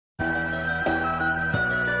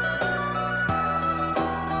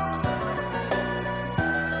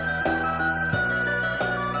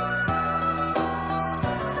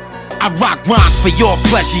I rock rhymes for your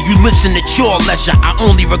pleasure, you listen at your leisure. I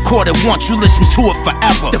only record it once, you listen to it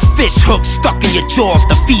forever. The fish hook stuck in your jaws,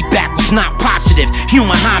 the feedback was not positive.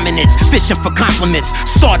 Human hominids, fishing for compliments.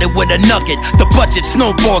 Started with a nugget, the budget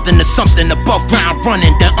snowballed into something above ground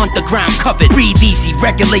running, the underground covered. Breathe easy,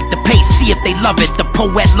 regulate the pace, see if they love it. The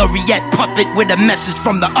poet laureate puppet with a message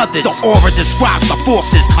from the others. The aura describes the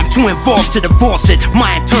forces, I'm too involved to divorce it.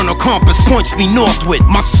 My internal compass points me northward.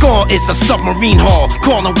 My scar is a submarine hull,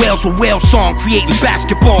 calling whales with whale song, creating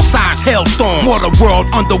basketball-sized hailstorm. Water world,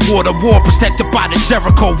 underwater war, protected by the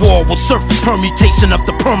Jericho wall, with surface permutation of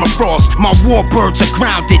the permafrost. My warbirds are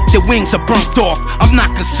grounded, their wings are burnt off. I'm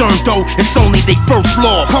not concerned though, it's only they first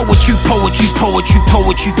loss. Poetry, poetry, poetry,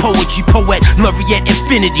 poetry, poetry, poet, laureate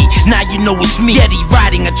infinity. Now you know it's me, Yeti,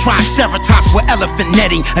 riding a triceratops with elephant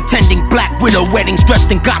netting, attending black widow weddings, dressed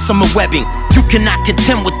in gossamer webbing. You cannot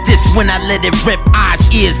contend with this when I let it rip. Eyes,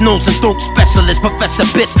 ears, nose and throat specialist, Professor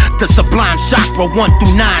Biss. The sublime chakra, 1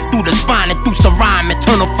 through 9, through the spine, induce the rhyme.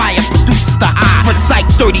 Eternal fire produces the eye. Recite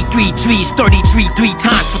 33 threes, 33 3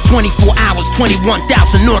 times for 24 hours,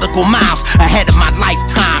 21,000 nautical miles ahead of my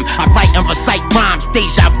lifetime. I write and recite rhymes,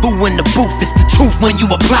 deja vu in the booth. It's the truth when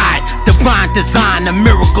you apply it. Divine design, a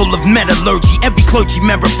miracle of metallurgy. Every clergy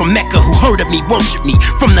member from Mecca who heard of me worship me.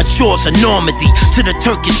 From the shores of Normandy to the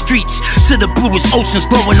Turkish streets, to the bluest oceans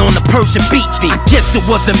glowing on the Persian beach. I guess it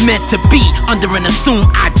wasn't meant to be. Under an assumed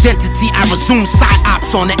identity, I resume side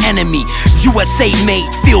ops on the enemy. USA made,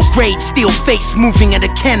 field grade, steel face, moving at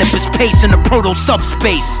a cannabis pace in a proto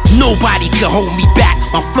subspace. Nobody can hold me back.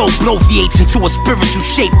 My flow bloviates into a spiritual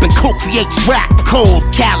shape and co-creates rap. Cold,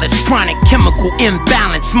 callous, chronic, chemical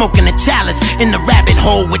imbalance, smoking a chalice in the rabbit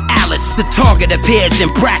hole with Alice. The target appears in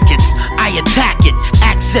brackets, I attack it,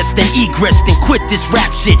 access then egress, then quit this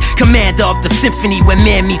rap shit. Commander of the symphony where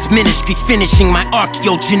man meets ministry, finishing my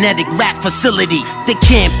archaeogenetic rap facility. They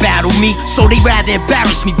can't battle me, so they rather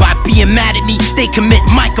embarrass me by being mad at me. They commit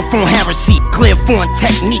microphone heresy, clairvoyant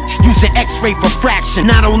technique, using x-ray refraction.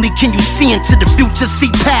 Not only can you see into the future,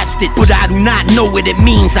 see past it, but I do not know what it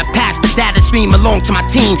means. I pass the data stream along to my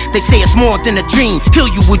team. They say it's more than a dream. Kill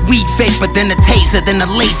you with weed vapor, then a taser, then a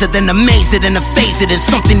laser, then a mazer, then a phaser, then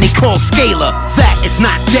something they call scalar. That is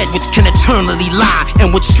not dead, which can eternally lie,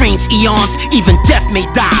 and with strange eons, even death may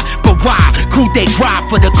die. But why? Coup de grace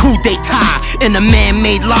for the coup d'etat. In a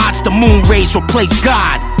man-made lodge, the moon rays replace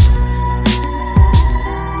God.